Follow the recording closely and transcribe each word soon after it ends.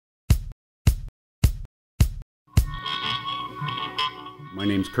My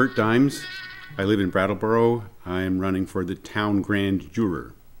name's Kurt Daims. I live in Brattleboro. I'm running for the Town Grand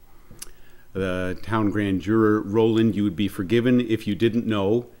Juror. The Town Grand Juror, Roland, you would be forgiven if you didn't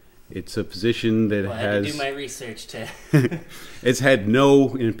know. It's a position that I had to do my research to... It's had no,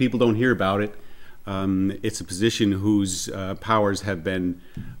 and people don't hear about it. It's a position whose powers have been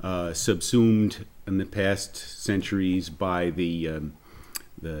subsumed in the past centuries by the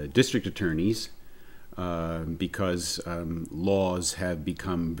district attorneys because laws have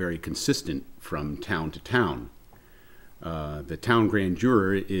become very consistent from town to town. The Town Grand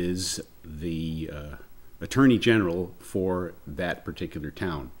Juror is the Attorney General for that particular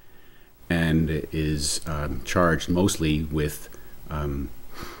town and is charged mostly with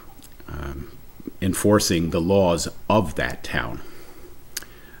enforcing the laws of that town.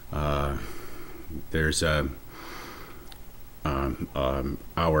 There's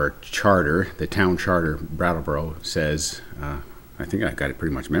our charter, the town charter, Brattleboro, says, I think I got it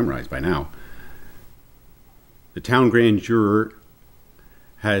pretty much memorized by now, the Town Grand Juror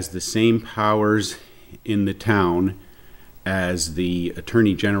has the same powers in the town as the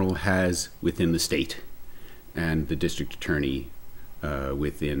Attorney General has within the state and the district attorney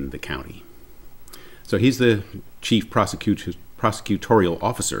within the county. So he's the chief prosecutorial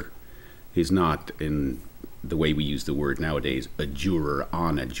officer. He's not, in the way we use the word nowadays, a juror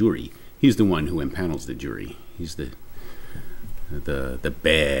on a jury. He's the one who impanels the jury. He's the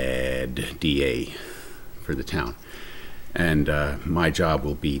bad DA for the town. And my job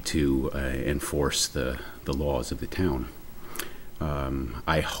will be to enforce the laws of the town.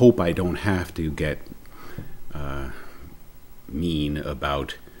 I hope I don't have to get mean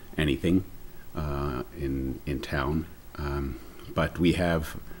about anything in town, but we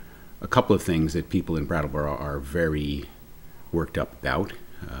have a couple of things that people in Brattleboro are very worked up about.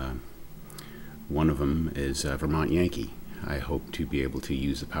 One of them is Vermont Yankee. I hope to be able to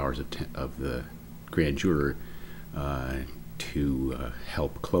use the powers of the Grand Juror to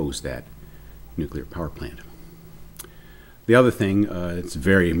help close that nuclear power plant. The other thing, it's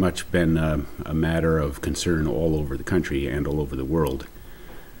very much been a matter of concern all over the country and all over the world,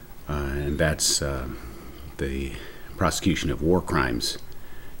 and that's the prosecution of war crimes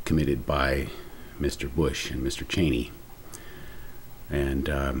committed by Mr. Bush and Mr. Cheney. And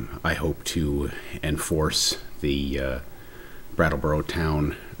I hope to enforce the Brattleboro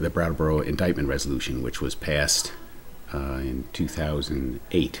indictment resolution, which was passed in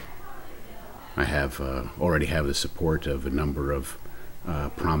 2008. I have already have the support of a number of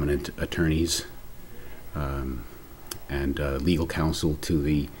prominent attorneys and legal counsel to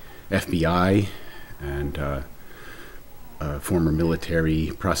the FBI and former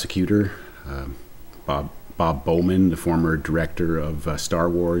military prosecutor Bob Bowman, the former director of Star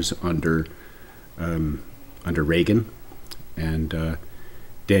Wars under Reagan, and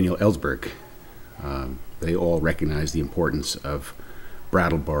Daniel Ellsberg. They all recognize the importance of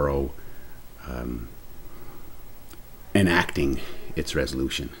Brattleboro enacting its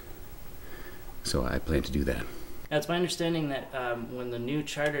resolution. So I plan to do that. Now, it's my understanding that when the new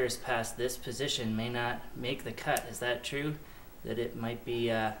charter is passed, this position may not make the cut. Is that true? That it might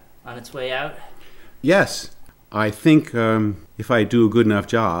be on its way out? Yes. I think if I do a good enough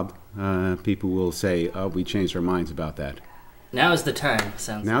job, people will say, oh, we changed our minds about that. Now is the time,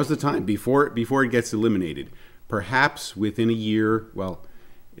 sounds Now's the time, before it gets eliminated. Perhaps within a year, well,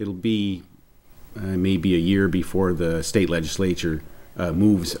 it'll be maybe a year before the state legislature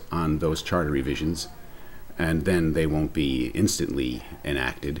moves on those charter revisions, and then they won't be instantly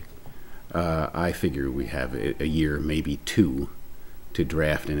enacted. I figure we have a year, maybe two, to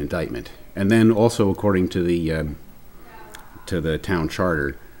draft an indictment. And then also, according to the town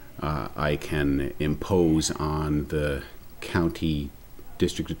charter, I can impose on the county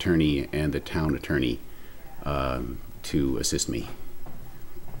district attorney and the town attorney to assist me.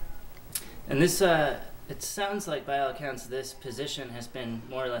 And this, it sounds like, by all accounts, this position has been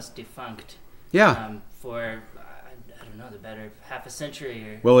more or less defunct. Yeah. For, I don't know, the better half a century.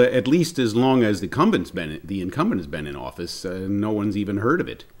 Or... Well, at least as long as the incumbent has been in office, no one's even heard of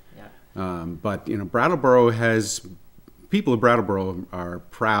it. Yeah. But, you know, people of Brattleboro are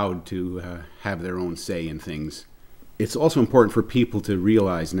proud to have their own say in things. It's also important for people to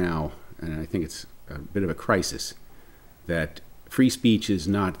realize now, and I think it's a bit of a crisis, that free speech is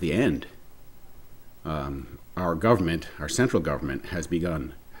not the end. Our government, our central government, has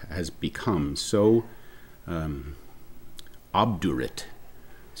become so obdurate.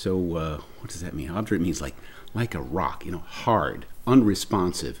 So what does that mean? Obdurate means like a rock, you know, hard,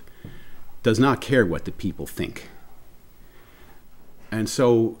 unresponsive, does not care what the people think. And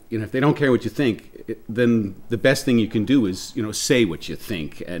so, you know, if they don't care what you think, then the best thing you can do is, say what you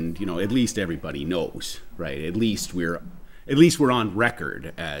think, and at least everybody knows, right? At least we're on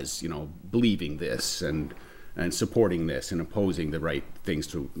record as believing this and supporting this and opposing the right things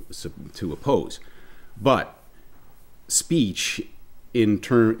to oppose. But speech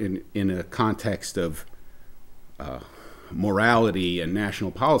in a context of morality and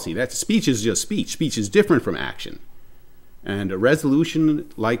national policy, that speech is just speech. Speech is different from action. And a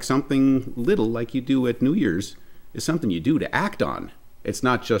resolution, like something little like you do at New Year's, is something you do to act on. It's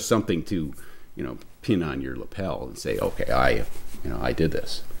not just something to, pin on your lapel and say, okay, I did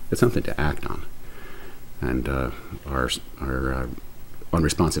this. It's something to act on. And our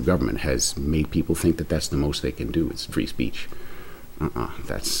unresponsive government has made people think that that's the most they can do. It's free speech.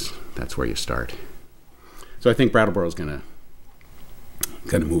 That's where you start. So I think Brattleboro is going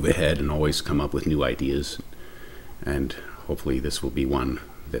to move ahead and always come up with new ideas, and hopefully this will be one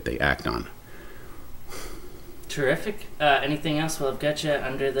that they act on. Terrific. Anything else? Well, I've got you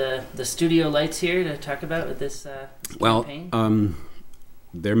under the studio lights here to talk about with this campaign. Well,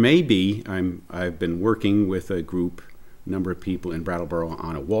 there may be. I've been working with a number of people in Brattleboro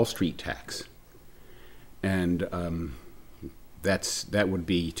on a Wall Street tax, and that would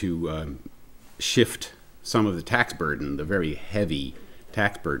be to shift some of the tax burden, the very heavy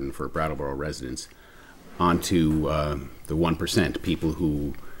tax burden for Brattleboro residents, onto the 1%, people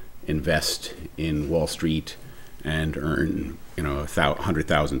who invest in Wall Street and earn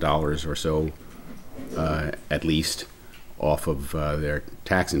 $100,000 or so at least off of their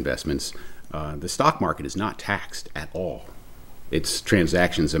tax investments. The stock market is not taxed at all. Its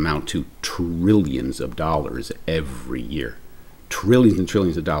transactions amount to trillions of dollars every year. Trillions and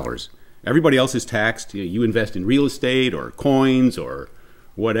trillions of dollars. Everybody else is taxed. You invest in real estate or coins or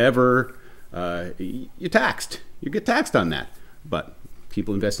whatever, you're taxed. You get taxed on that. But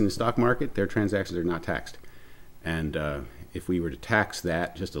people invest in the stock market, their transactions are not taxed. And if we were to tax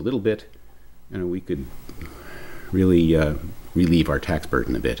that just a little bit, we could really relieve our tax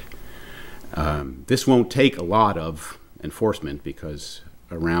burden a bit. This won't take a lot of enforcement because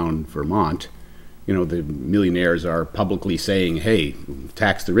around Vermont, the millionaires are publicly saying, hey,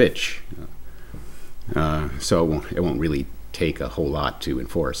 tax the rich. So it won't really take a whole lot to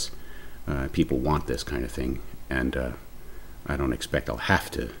enforce. People want this kind of thing, and I don't expect I'll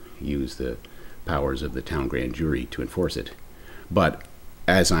have to use the powers of the Town Grand Jury to enforce it. But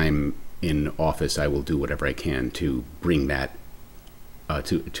as I'm in office, I will do whatever I can to bring that,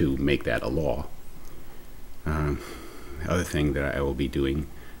 to make that a law. Other thing that I will be doing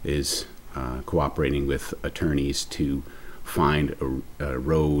is cooperating with attorneys to find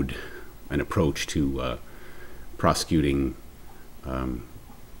an approach to prosecuting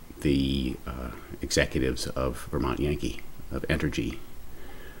the executives of Vermont Yankee, of Entergy,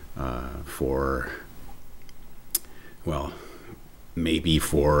 maybe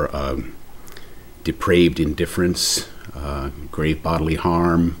for depraved indifference, grave bodily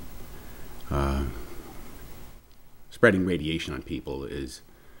harm. Spreading radiation on people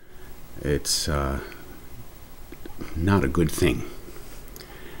it's not a good thing.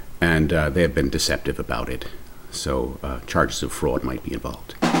 And they have been deceptive about it. So charges of fraud might be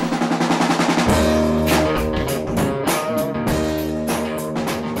involved.